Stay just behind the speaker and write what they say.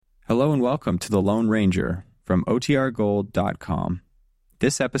Hello and welcome to The Lone Ranger from OTRGold.com.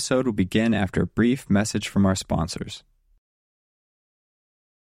 This episode will begin after a brief message from our sponsors.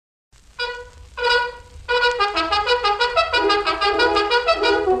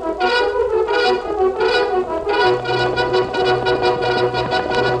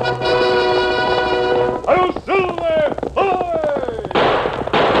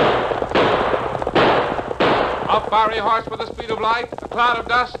 Fiery horse with the speed of light, a cloud of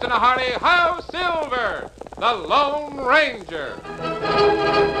dust, and a hearty "Hi-Yo Silver!" The Lone Ranger.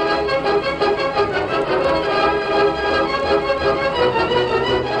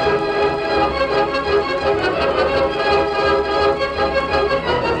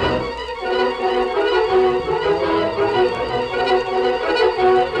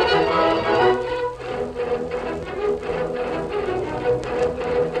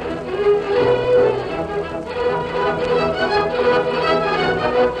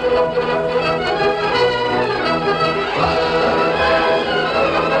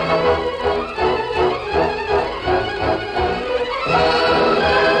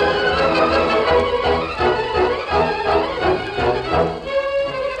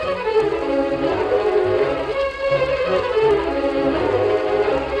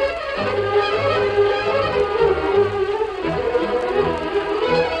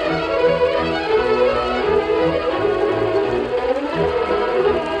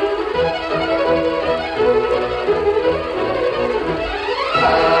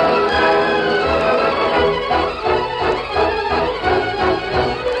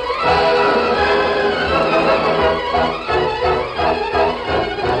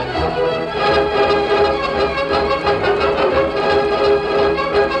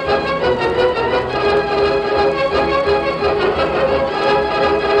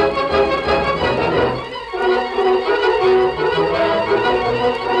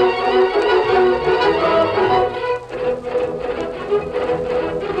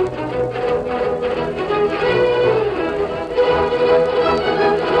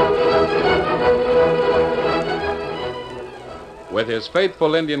 With his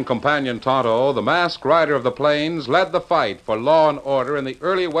faithful Indian companion Tonto, the masked rider of the plains led the fight for law and order in the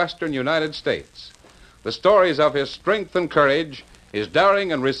early western United States. The stories of his strength and courage, his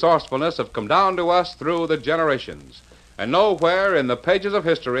daring and resourcefulness have come down to us through the generations. And nowhere in the pages of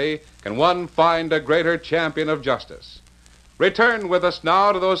history can one find a greater champion of justice. Return with us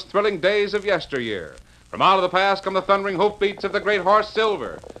now to those thrilling days of yesteryear. From out of the past come the thundering hoofbeats of the great horse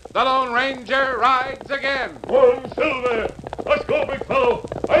Silver. The Lone Ranger rides again. One Silver! Let's go, big fellow!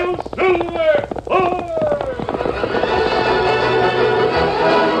 I'll Silver! Ahoy!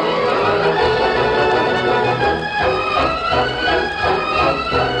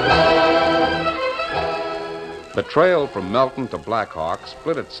 The trail from Melton to Black Hawk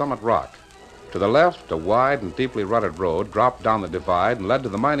split at Summit Rock. To the left, a wide and deeply rutted road dropped down the divide and led to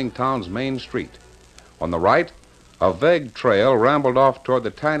the mining town's main street. On the right, a vague trail rambled off toward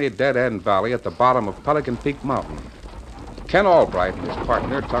the tiny dead-end valley at the bottom of Pelican Peak Mountain. Ken Albright and his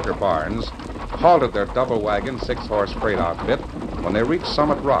partner, Tucker Barnes, halted their double-wagon, six-horse freight outfit when they reached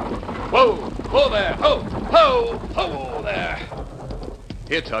Summit Rock. Whoa! Whoa there! Ho! Ho! Ho there!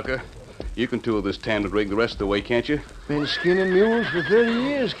 Here, Tucker. You can tool this tandem rig the rest of the way, can't you? Been skinning mules for 30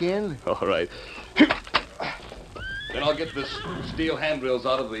 years, Ken. All right. Then I'll get the steel handrails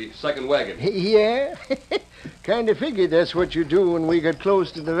out of the second wagon. Yeah? Kind of figured that's what you do when we get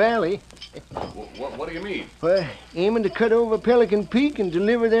close to the valley. What do you mean? Well, aiming to cut over Pelican Peak and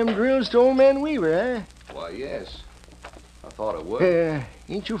deliver them drills to old man Weaver, huh? Why, yes. I thought it would.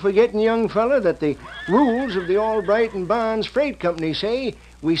 Ain't you forgetting, young fella, that the rules of the Albright and Barnes Freight Company say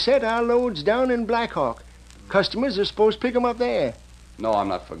we set our loads down in Black Hawk. Customers are supposed to pick 'em up there. No, I'm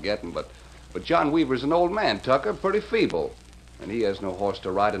not forgetting, but John Weaver's an old man, Tucker, pretty feeble. And he has no horse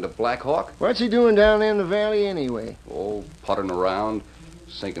to ride into Black Hawk. What's he doing down there in the valley anyway? Oh, puttering around,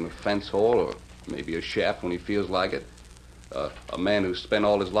 sinking a fence hole, or maybe a shaft when he feels like it. A man who spent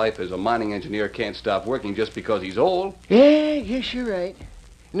all his life as a mining engineer can't stop working just because he's old. Yeah, I guess you're right.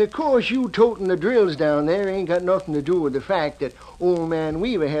 And of course, you toting the drills down there ain't got nothing to do with the fact that old man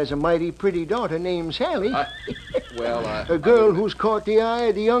Weaver has a mighty pretty daughter named Sally. A girl who's caught the eye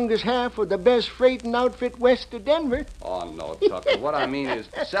of the youngest half of the best freighting outfit west of Denver. Oh, no, Tucker. What I mean is,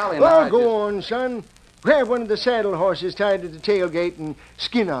 Sally and I go on, son. Grab one of the saddle horses tied to the tailgate and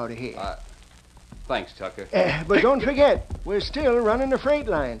skin out of here. Thanks, Tucker. But don't forget, we're still running the freight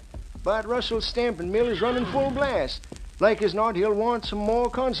line. Bart Russell's stamping mill is running full blast. Like as not, he'll want some more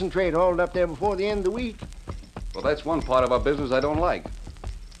concentrate hauled up there before the end of the week. Well, that's one part of our business I don't like.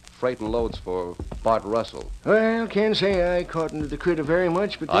 freighting loads for Bart Russell. Well, can't say I caught into the critter very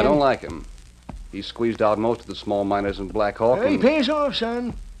much, but I don't like him. He squeezed out most of the small miners in Black Hawk. He pays off,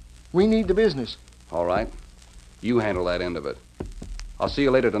 son. We need the business. All right. You handle that end of it. I'll see you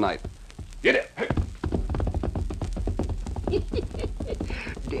later tonight. Get it.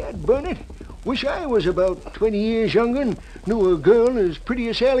 Dad burn it. Wish I was about 20 years younger and knew a girl as pretty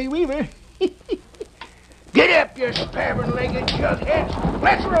as Sally Weaver. Get up, you spabbing-legged jugheads.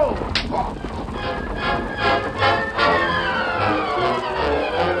 Let's roll.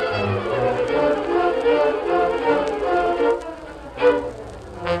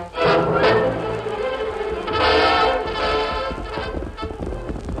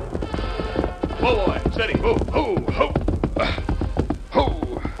 Whoa, boy. Steady. Whoa, ho, ho.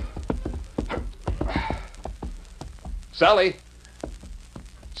 Ho. Sally!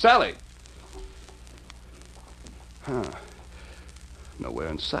 Sally! Huh. Nowhere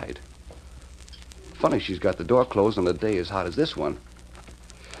in sight. Funny she's got the door closed on a day as hot as this one.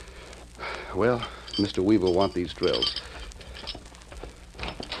 Well, Mr. Weaver will want these drills.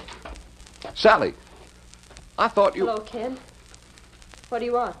 Sally! I thought you... Hello, Ken. What do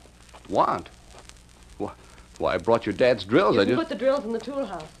you want? Want? Why, I brought your dad's drills. You can put the drills in the tool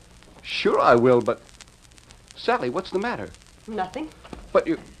house. Sure I will, but... Sally, what's the matter? Nothing. But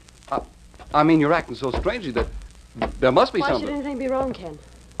you... I mean, you're acting so strangely that there must be Why something. should anything be wrong, Ken?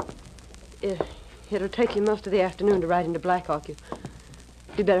 It'll take you most of the afternoon to ride into Blackhawk.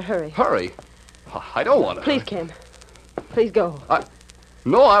 You better hurry. Hurry? I don't want to. Please, Ken. Please go.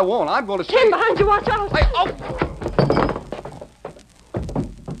 No, I won't. I'm going to stay... Ken, behind you, watch out!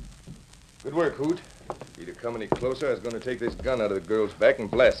 Good work, Hoot. If he'd have come any closer, I was going to take this gun out of the girl's back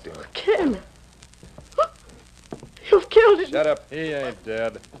and blast him. Ken! You've killed him. Shut up. He ain't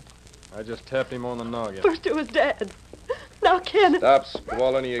dead. I just tapped him on the noggin. First it was Dad. Now Ken... Stop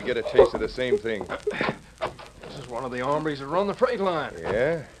squalling or you get a taste of the same thing. This is one of the hombres that run the freight line.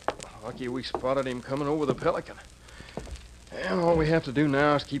 Yeah? Lucky we spotted him coming over the Pelican. And all we have to do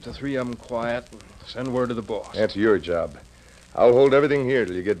now is keep the three of them quiet and send word to the boss. That's your job. I'll hold everything here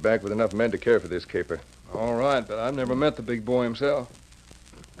till you get back with enough men to care for this caper. All right, but I've never met the big boy himself.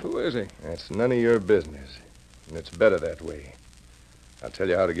 Who is he? That's none of your business. And it's better that way. I'll tell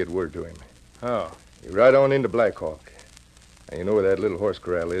you how to get word to him. How? You ride on into Blackhawk. And you know where that little horse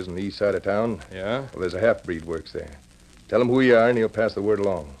corral is on the east side of town? Yeah? Well, there's a half-breed works there. Tell him who you are, and he'll pass the word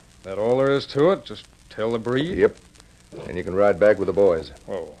along. That all there is to it? Just tell the breed? Yep. And you can ride back with the boys.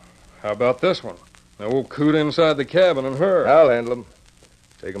 Oh, how about this one? The old coot inside the cabin and her. I'll handle them.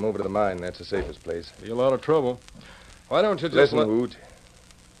 Take them over to the mine. That's the safest place. Be a lot of trouble. Why don't you just Listen, Hoot.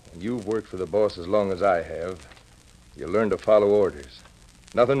 When you've worked for the boss as long as I have, you learn to follow orders.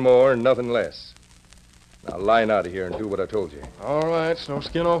 Nothing more and nothing less. Now line out of here and do what I told you. All right, it's no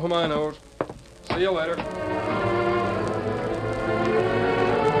skin off of my nose. See you later.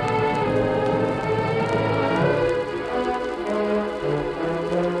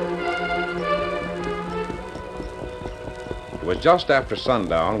 It was just after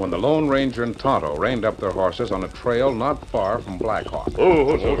sundown when the Lone Ranger and Tonto reined up their horses on a trail not far from Blackhawk.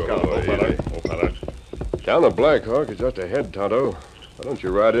 Oh, fella. Town of Blackhawk is just ahead, Tonto. Why don't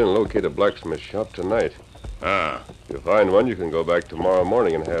you ride in and locate a blacksmith shop tonight? Ah. If you find one, you can go back tomorrow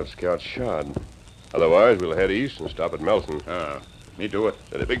morning and have Scout shod. Otherwise, we'll head east and stop at Melton. Me do it.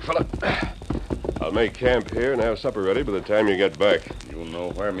 Steady, big fella. I'll make camp here and have supper ready by the time you get back. You know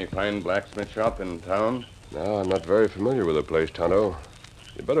where me find blacksmith shop in town? No, I'm not very familiar with the place, Tonto.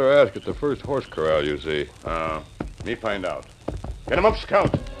 You better ask at the first horse corral you see. Me find out. Get him up,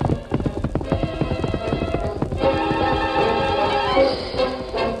 Scout.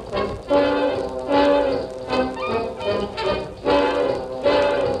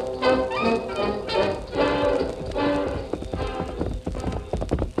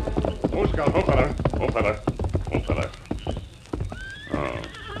 Oh, Scout, oh, fella. Oh,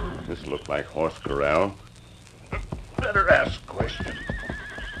 this look like horse corral. Better ask question.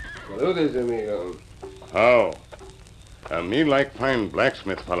 Saludes, amigo. How? Me like find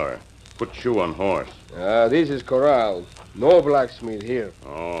blacksmith feller. Put shoe on horse. This is corral. No blacksmith here.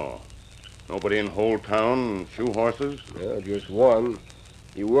 Oh. Nobody in whole town shoe horses? Yeah, just one.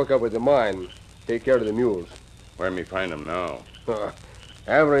 He work up at the mine. Take care of the mules. Where me find him now?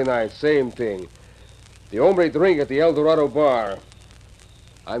 Every night, same thing. The hombre drink at the El Dorado bar.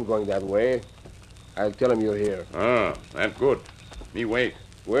 I'm going that way. I'll tell him you're here. That good. Me wait.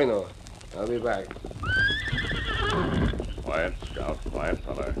 Bueno. I'll be back. Quiet, Scout. Quiet,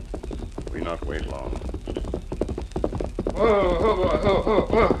 fella. We not wait long.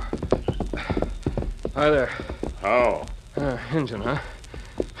 Hi there. How? Engine, huh?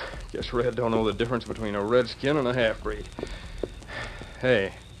 Guess Red don't know the difference between a redskin and a half-breed.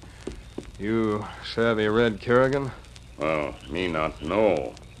 Hey, you savvy Red Kerrigan? Well, me not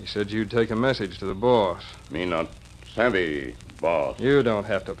know. He said you'd take a message to the boss. Me not savvy, boss. You don't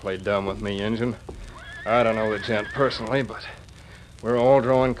have to play dumb with me, Injun. I don't know the gent personally, but we're all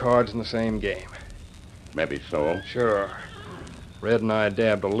drawing cards in the same game. Maybe so. Sure. Red and I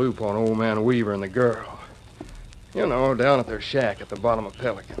dabbed a loop on old man Weaver and the girl. You know, down at their shack at the bottom of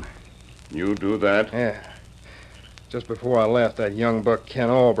Pelican. You do that? Yeah. Just before I left, that young buck Ken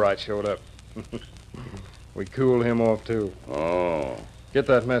Albright showed up. We cooled him off, too. Oh. Get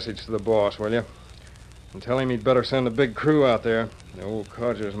that message to the boss, will you? And tell him he'd better send a big crew out there. The old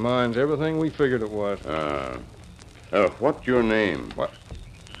codger's mine's everything we figured it was. What's your name? What?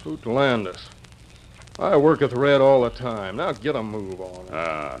 Hoot Landis. I work with Red all the time. Now get a move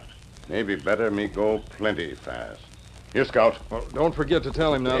on. Maybe better me go plenty fast. Here, Scout. Well, don't forget to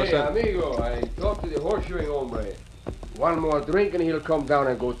tell him now to Hey, send... amigo, I talked to the horseshoeing hombre. One more drink and he'll come down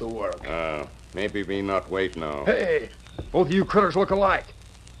and go to work. Maybe we not wait now. Hey, both of you critters look alike.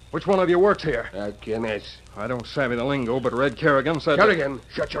 Which one of you works here? Kenneth. I don't savvy the lingo, but Red Kerrigan said... Kerrigan,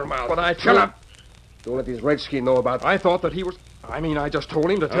 shut your mouth. But I... Shut up. Don't let this redskin know about... I thought that he was... I just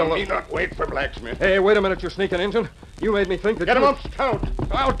told him to tell Me not wait for blacksmith. Hey, wait a minute, you sneaking Injun. You made me think that Get him up, Scout.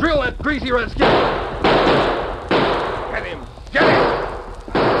 I'll drill that greasy redskin. Get him. Get him.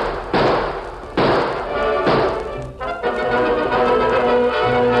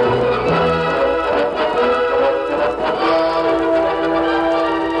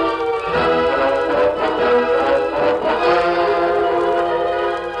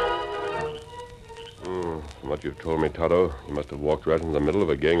 What you've told me, Tonto, you must have walked right into the middle of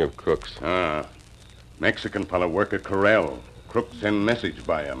a gang of crooks. Mexican fella work at corral. Crooks send message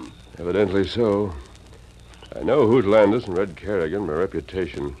by him. Evidently so. I know Hoot Landis and Red Kerrigan by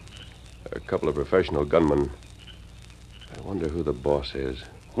reputation. They're a couple of professional gunmen. I wonder who the boss is.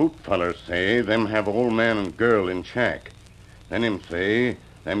 Hoot fellers say them have old man and girl in shack. Then him say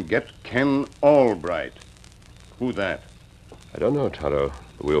them get Ken Albright. Who that? I don't know, Tonto,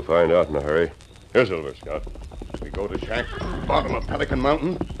 but we'll find out in a hurry. Here, Silver, Scout. We go to shack, bottom of Pelican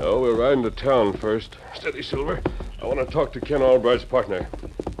Mountain. No, we'll ride into town first. Steady, Silver. I want to talk to Ken Albright's partner.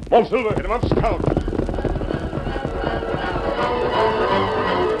 Come on, Silver. Hit him up, Scout.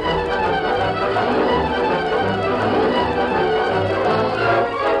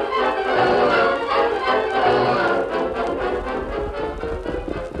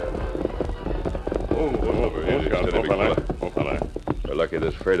 We're lucky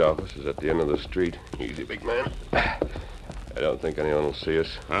this freight office is at the end of the street. Easy, big man. I don't think anyone will see us.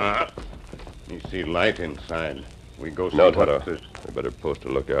 You see light inside. We go see No, what Tonto. We better post a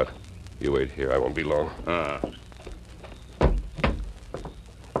lookout. You wait here. I won't be long.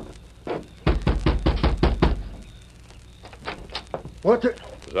 What the...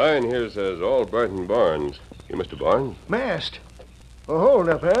 Sign here says Albright and Barnes. You Mr. Barnes? Masked? Oh, hold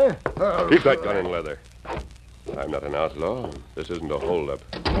up, huh? Keep that gun in leather. I'm not an outlaw. This isn't a holdup.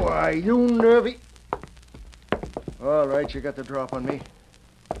 Why, you nervy... All right, you got the drop on me.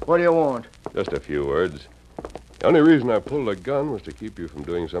 What do you want? Just a few words. The only reason I pulled a gun was to keep you from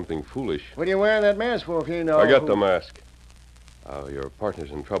doing something foolish. What are you wearing that mask for if you know... Forget the mask. Your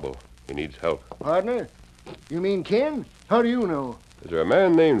partner's in trouble. He needs help. Partner? You mean Ken? How do you know? Is there a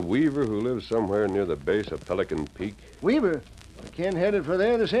man named Weaver who lives somewhere near the base of Pelican Peak? Weaver? Ken headed for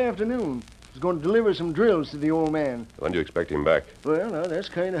there this afternoon. He's going to deliver some drills to the old man. When do you expect him back? Well, now, that's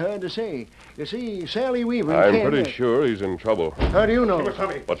kind of hard to say. You see, Sally Weaver... I'm Ken, pretty sure he's in trouble. How do you know?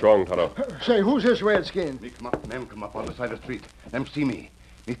 What's wrong, Tonto? Say, who's this redskin? Them come up on the side of the street. Them see me.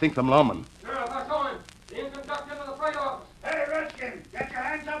 Me think them lawmen. Sheriff, I saw him. The engine ducked into the freight office. Hey, Redskin, get your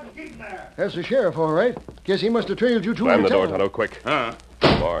hands up and keep them there. That's the sheriff, all right. Guess he must have trailed you two Slam into the door, town. Tonto, quick.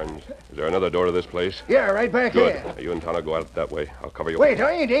 Barnes, is there another door to this place? Yeah, right back Good. there. Now, you and Tonto go out that way. I'll cover you. Wait,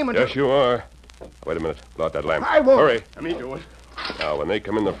 I ain't aiming Yes, to... you are. Wait a minute. Blow out that lamp. I won't. Hurry. Let me do it. Now, when they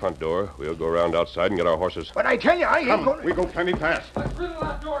come in the front door, we'll go around outside and get our horses. But I tell you, I ain't going... We go plenty fast. Let's riddle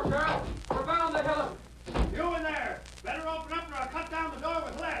that door, Sheriff. We're bound to hit him. You in there. Better open up or I'll cut down the door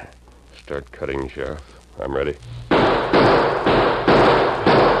with lead. Start cutting, Sheriff. I'm ready.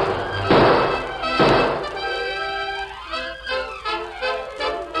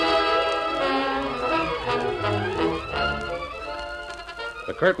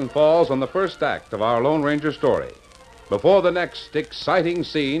 The curtain falls on the first act of our Lone Ranger story. Before the next exciting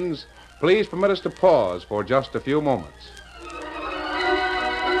scenes, please permit us to pause for just a few moments.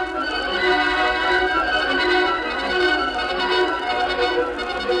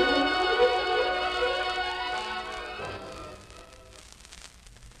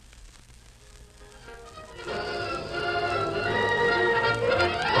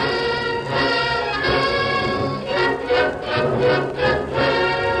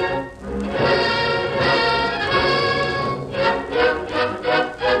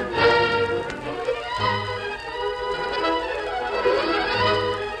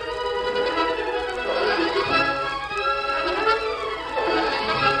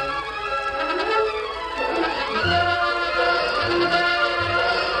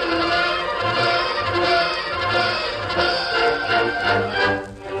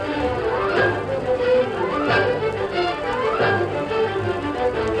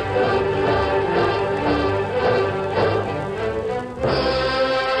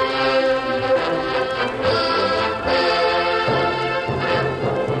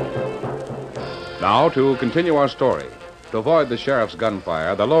 Now, to continue our story. To avoid the sheriff's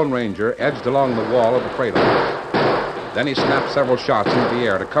gunfire, the Lone Ranger edged along the wall of the freight office. Then he snapped several shots into the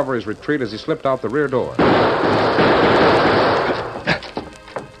air to cover his retreat as he slipped out the rear door. I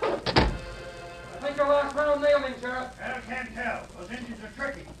think your last round nailed him, Sheriff. I can't tell. Those engines are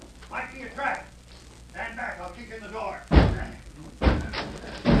tricky. Might be a trap. Stand back. I'll kick in the door.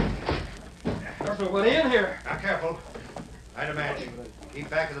 There's nobody in here. Now, careful. Light a match. Keep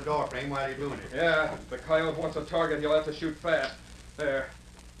back of the door frame while you're doing it. Yeah, if the coyote wants a target, he'll have to shoot fast. There.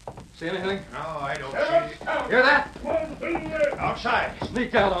 See anything? No, I don't see it. Hear that? Outside.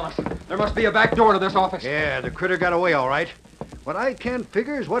 Sneaked out on us. There must be a back door to this office. Yeah, the critter got away all right. What I can't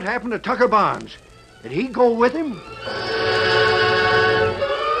figure is what happened to Tucker Barnes. Did he go with him?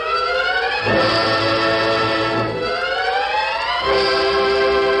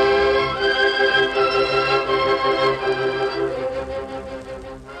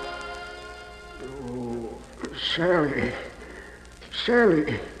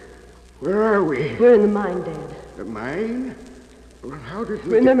 Sally, where are we? We're in the mine, Dad. The mine? Well, how did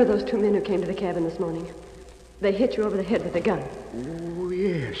we... Remember those two men who came to the cabin this morning? They hit you over the head with a gun. Oh,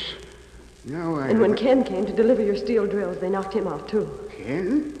 yes. Now I... And when Ken came to deliver your steel drills, they knocked him out, too.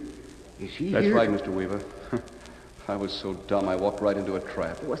 Ken? Is he That's here? right, Mr. Weaver. I was so dumb I walked right into a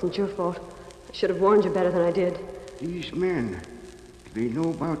trap. It wasn't your fault. I should have warned you better than I did. These men, do they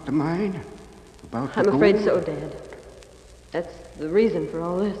know about the mine? About the I'm afraid gold? so, Dad. That's the reason for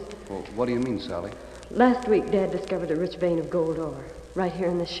all this. Well, what do you mean, Sally? Last week, Dad discovered a rich vein of gold ore right here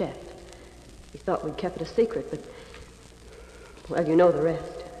in this shaft. He thought we'd kept it a secret, but... well, you know the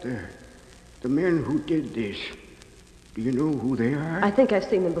rest. The men who did this, do you know who they are? I think I've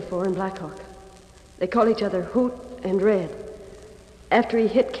seen them before in Blackhawk. They call each other Hoot and Red. After he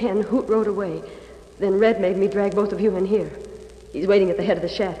hit Ken, Hoot rode away. Then Red made me drag both of you in here. He's waiting at the head of the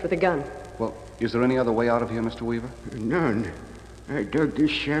shaft with a gun. Well, is there any other way out of here, Mr. Weaver? None. I dug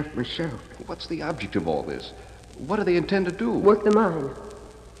this shaft myself. What's the object of all this? What do they intend to do? Work the mine.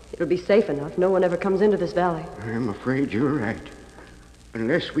 It'll be safe enough. No one ever comes into this valley. I'm afraid you're right.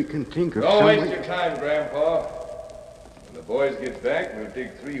 Unless we can think of Don't some waste way... your time, Grandpa. When the boys get back, we'll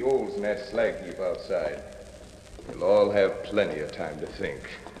dig 3 holes in that slag heap outside. You'll all have plenty of time to think.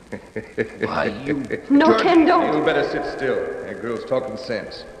 Why, you... No, Ken, don't! You better sit still. That girl's talking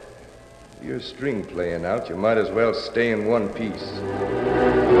sense. Your string playing out, you might as well stay in one piece.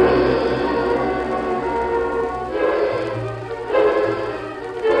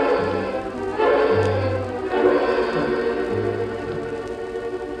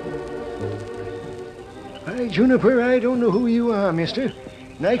 Why, Juniper, I don't know who you are, mister.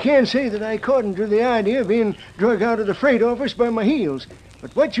 And I can't say that I caught into the idea of being drug out of the freight office by my heels.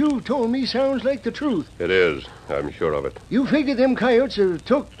 But what you told me sounds like the truth. It is. I'm sure of it. You figure them coyotes have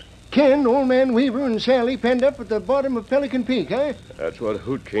took Ken, Old Man Weaver, and Sally penned up at the bottom of Pelican Peak, huh? That's what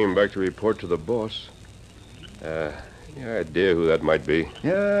Hoot came back to report to the boss. Any idea who that might be?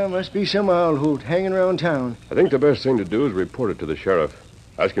 Yeah, must be some owl hoot hanging around town. I think the best thing to do is report it to the sheriff.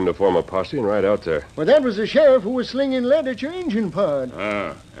 Ask him to form a posse and ride out there. Well, that was the sheriff who was slinging lead at your engine pod.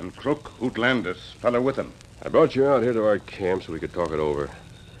 And Crook, Hoot Landis, fella with him. I brought you out here to our camp so we could talk it over.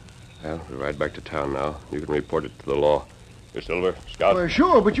 Well, we'll ride back to town now. You can report it to the law. Here, Silver, Scout. Well,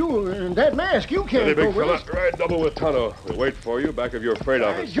 sure, but you, that mask, you can't Steady, go big with fella. us. Ride double with Tonto. We'll wait for you back of your freight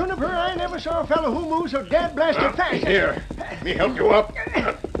office. Juniper, I never saw a fellow who moves so dad blasted fast. Here, me help you up.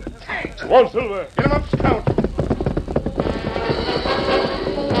 Come on, Silver. Get him up, Scout.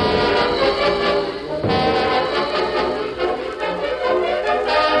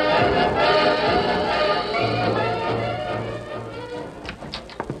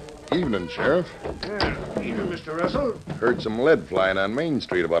 Evening, Sheriff. Evening, Mr. Russell. Heard some lead flying on Main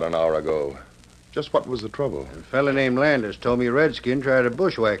Street about an hour ago. Just what was the trouble? A fella named Landis told me Redskin tried to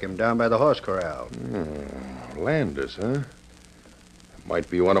bushwhack him down by the horse corral. Landis, huh? Might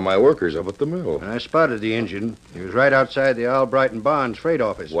be one of my workers up at the mill. I spotted the engine. He was right outside the Albright and Barnes freight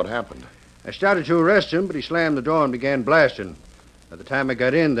office. What happened? I started to arrest him, but he slammed the door and began blasting. By the time I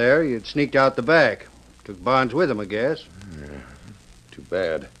got in there, he had sneaked out the back. Took Barnes with him, I guess. Too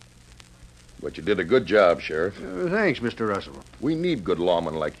bad. But you did a good job, Sheriff. Thanks, Mr. Russell. We need good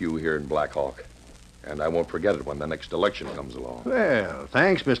lawmen like you here in Black Hawk. And I won't forget it when the next election comes along. Well,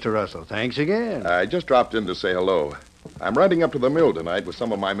 thanks, Mr. Russell. Thanks again. I just dropped in to say hello. I'm riding up to the mill tonight with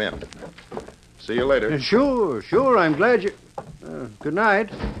some of my men. See you later. Sure. I'm glad you... good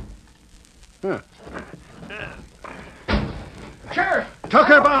night. Sheriff!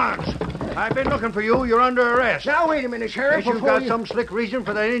 Tucker Barnes! I've been looking for you. You're under arrest. Now, wait a minute, Sheriff. You've got some slick reason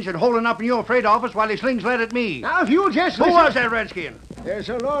for that engine holding up in your freight office while he slings lead at me. Now, if you'll just Who listen... was that Redskin? There's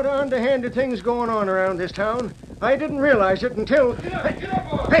a lot of underhanded things going on around this town. I didn't realize it until...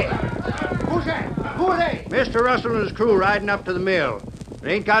 Hey! Who's that? Who are they? Mr. Russell and his crew riding up to the mill. It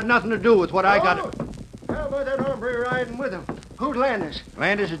ain't got nothing to do with what I got... How about that hombre riding with him? Who'd Landis?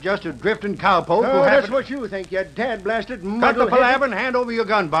 Landis is just a drifting cowpoke Oh, that's what you think, you dad-blasted Cut the muddlehead. palaver and hand over your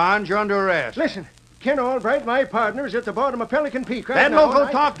gun, Barnes. You're under arrest. Listen, Ken Albright, my partner, is at the bottom of Pelican Peak right That now. local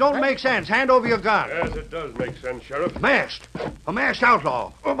talk don't make sense. Hand over your gun. Yes, it does make sense, Sheriff. Masked. A masked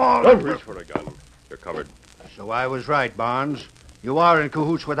outlaw. Come on. Don't reach for a gun. You're covered. So I was right, Barnes. You are in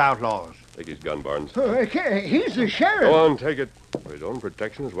cahoots with outlaws. Take his gun, Barnes. Oh, I can't. He's the sheriff. Go on, take it. For his own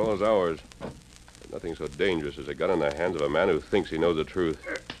protection as well as ours. There's nothing so dangerous as a gun in the hands of a man who thinks he knows the truth.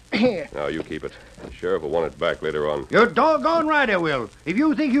 Here. Now, you keep it. The sheriff will want it back later on. You're doggone right, I will. If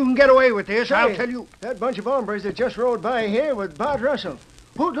you think you can get away with this, I'll tell you... That bunch of hombres that just rode by here with Bart Russell.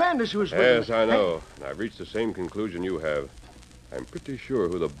 Who'd Landis was with Yes, him? I know. And I've reached the same conclusion you have. I'm pretty sure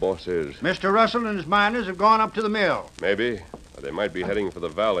who the boss is. Mr. Russell and his miners have gone up to the mill. Maybe. Or they might be heading for the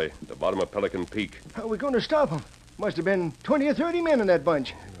valley, the bottom of Pelican Peak. How are we going to stop them? Must have been 20 or 30 men in that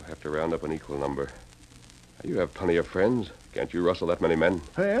bunch. We'll have to round up an equal number. You have plenty of friends. Can't you rustle that many men?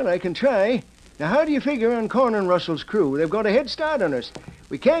 Well, I can try. Now, how do you figure on cornering Russell's crew? They've got a head start on us.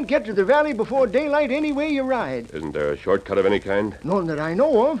 We can't get to the valley before daylight any way you ride. Isn't there a shortcut of any kind? None that I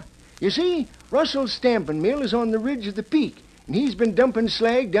know of. You see, Russell's stamping mill is on the ridge of the peak, and he's been dumping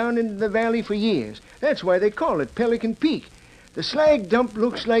slag down into the valley for years. That's why they call it Pelican Peak. The slag dump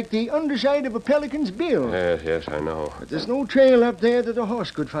looks like the underside of a pelican's bill. Yes, I know. But there's no trail up there that a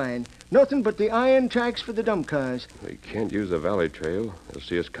horse could find. Nothing but the iron tracks for the dump cars. We can't use the valley trail. They'll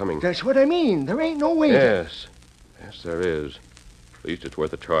see us coming. That's what I mean. There ain't no way. Yes. Yes, there is. At least it's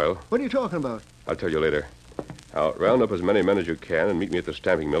worth a trial. What are you talking about? I'll tell you later. Now, round up as many men as you can and meet me at the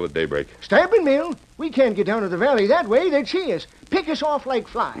stamping mill at daybreak. Stamping mill? We can't get down to the valley that way. They'd see us. Pick us off like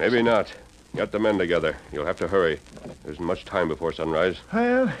flies. Maybe not. Get the men together. You'll have to hurry. There isn't much time before sunrise.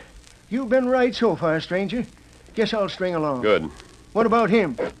 Well, you've been right so far, stranger. Guess I'll string along. Good. What about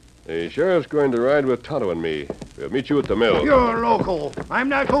him? The sheriff's going to ride with Tonto and me. We'll meet you at the mill. You're local. I'm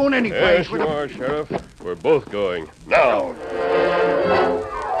not going anyplace. Yes, you are, Sheriff. We're both going. Now.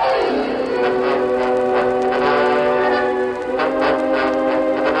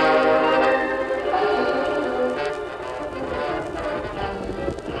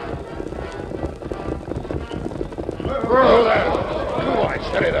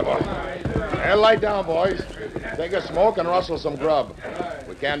 Steady there, boy. Hey, lie down, boys. Take a smoke and rustle some grub.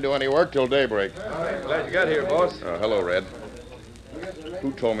 We can't do any work till daybreak. Glad you got here, boss. Hello, Red.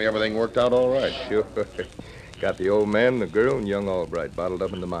 Who told me everything worked out all right? Sure. Got the old man, the girl, and young Albright bottled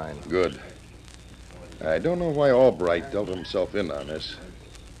up in the mine. Good. I don't know why Albright dealt himself in on this,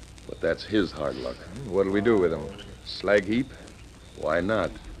 but that's his hard luck. What'll we do with him? Slag heap? Why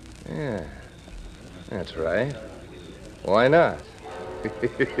not? Yeah, that's right. Why not?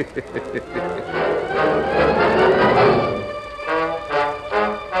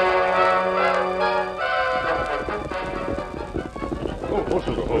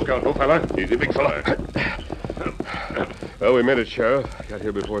 Hold down, no fella. Easy, big fella. Well, we made it, Sheriff. Got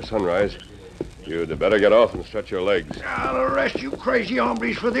here before sunrise. You'd better get off and stretch your legs. I'll arrest you crazy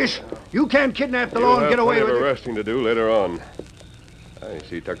hombres for this. You can't kidnap the law and get away with it. it. Arresting to do later on. I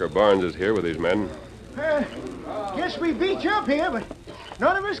see Tucker Barnes is here with his men. Guess we beat you up here, but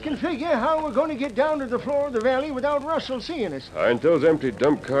none of us can figure how we're going to get down to the floor of the valley without Russell seeing us. Aren't those empty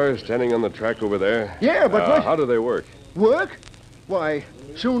dump cars standing on the track over there? Yeah, but what... How do they work? Work? Why,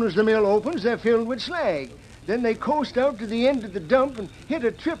 soon as the mill opens, they're filled with slag. Then they coast out to the end of the dump and hit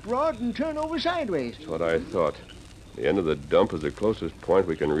a trip rod and turn over sideways. That's what I thought. The end of the dump is the closest point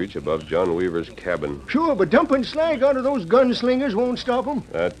we can reach above John Weaver's cabin. Sure, but dumping slag out of those gunslingers won't stop them.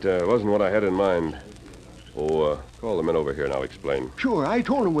 That wasn't what I had in mind. Oh, call the men over here and I'll explain. Sure, I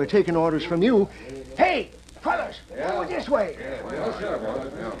told them we're taking orders from you. Hey, fellas, over this way.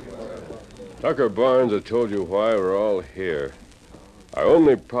 Tucker Barnes has told you why we're all here. Our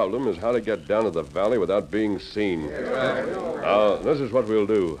only problem is how to get down to the valley without being seen. Now, this is what we'll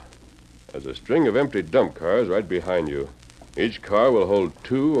do. There's a string of empty dump cars right behind you. Each car will hold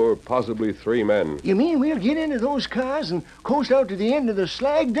 2 or possibly 3 men. You mean we'll get into those cars and coast out to the end of the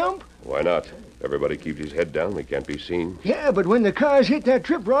slag dump? Why not? Everybody keeps his head down. We can't be seen. Yeah, but when the cars hit that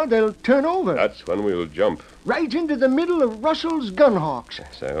trip rod, they'll turn over. That's when we'll jump. Right into the middle of Russell's gunhawks.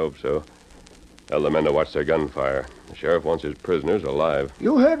 Yes, I hope so. Tell the men to watch their gunfire. The sheriff wants his prisoners alive.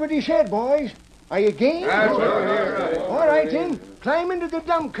 You heard what he said, boys. Are you game? That's what we're here. All right, then. Climb into the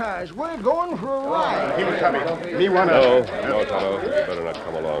dump cars. We're going for a ride. Keep it coming. Me one No, Tonto. You better not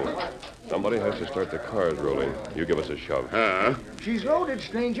come along. Somebody has to start the cars rolling. You give us a shove. Huh? She's loaded,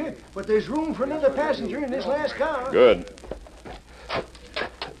 stranger, but there's room for another passenger in this last car. Good.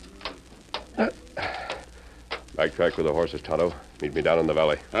 Backtrack with the horses, Tonto. Meet me down in the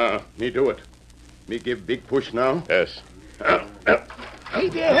valley. Me do it. Me give big push now? Yes.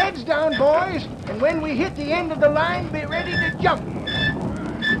 Keep your heads down, boys, and when we hit the end of the line, be ready to jump.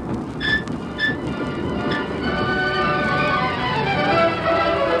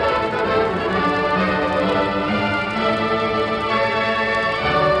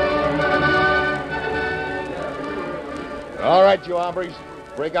 All right, you hombres.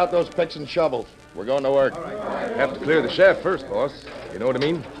 Break out those picks and shovels. We're going to work. Have to clear the shaft first, boss. You know what I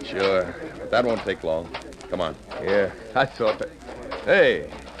mean? Sure. But that won't take long. Come on. Yeah, I thought that. Hey,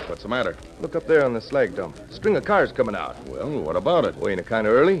 What's the matter? look up there on the slag dump. A string of cars coming out. Well, what about it? Well, ain't it kind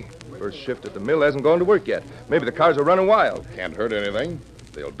of early? First shift at the mill hasn't gone to work yet. Maybe the cars are running wild. Can't hurt anything.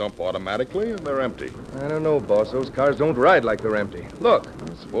 They'll dump automatically and they're empty. I don't know, boss. Those cars don't ride like they're empty. Look.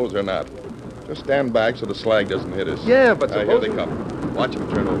 Suppose they're not. Just stand back so the slag doesn't hit us. Yeah, but Here suppose... they come. Watch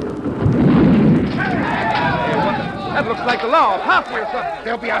them turn over. That looks like the law of posse or something.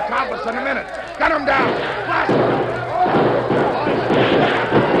 They'll be on top of us in a minute. Gun them down. Blast them.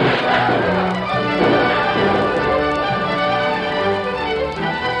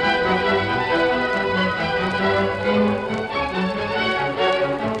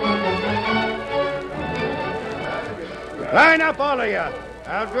 Line up, all of you.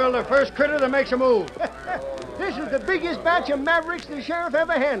 I'll drill the first critter that makes a move. This is the biggest batch of mavericks the sheriff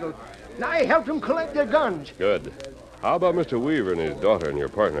ever handled. And I helped him collect their guns. Good. How about Mr. Weaver and his daughter and your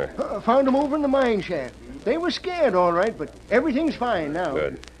partner? Found them over in the mine shaft. They were scared, all right, but everything's fine now.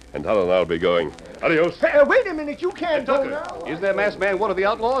 Good. And Tonto and I'll be going. Adios. Wait a minute, you can't go now. Is that masked man one of the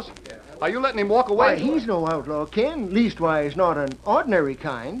outlaws? Are you letting him walk away? Why, he's no outlaw, Ken. Leastwise, not an ordinary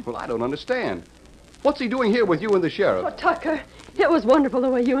kind. Well, I don't understand. What's he doing here with you and the sheriff? Oh, Tucker, it was wonderful the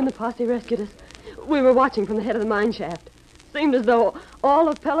way you and the posse rescued us. We were watching from the head of the mine shaft. Seemed as though all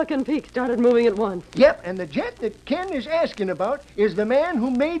of Pelican Peak started moving at once. Yep, and the jet that Ken is asking about is the man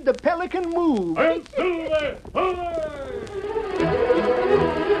who made the Pelican move. Hail Silver! Hooray!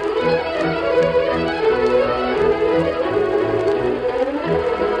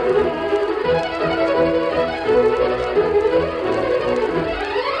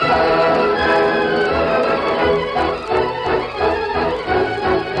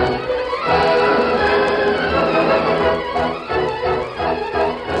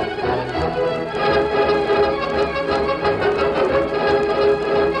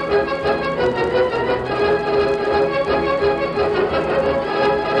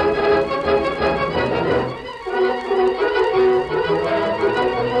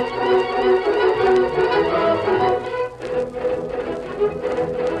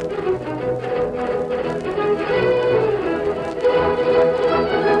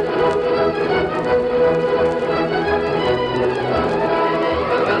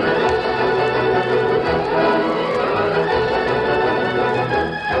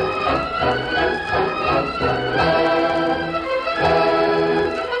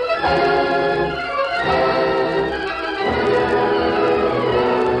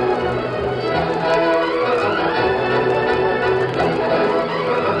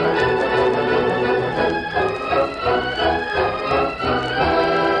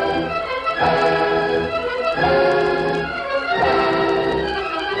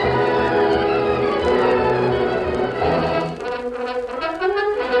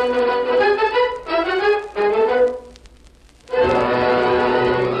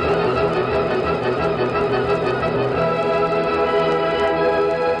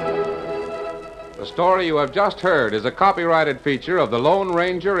 The story you have just heard is a copyrighted feature of the Lone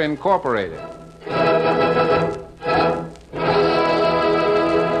Ranger Incorporated.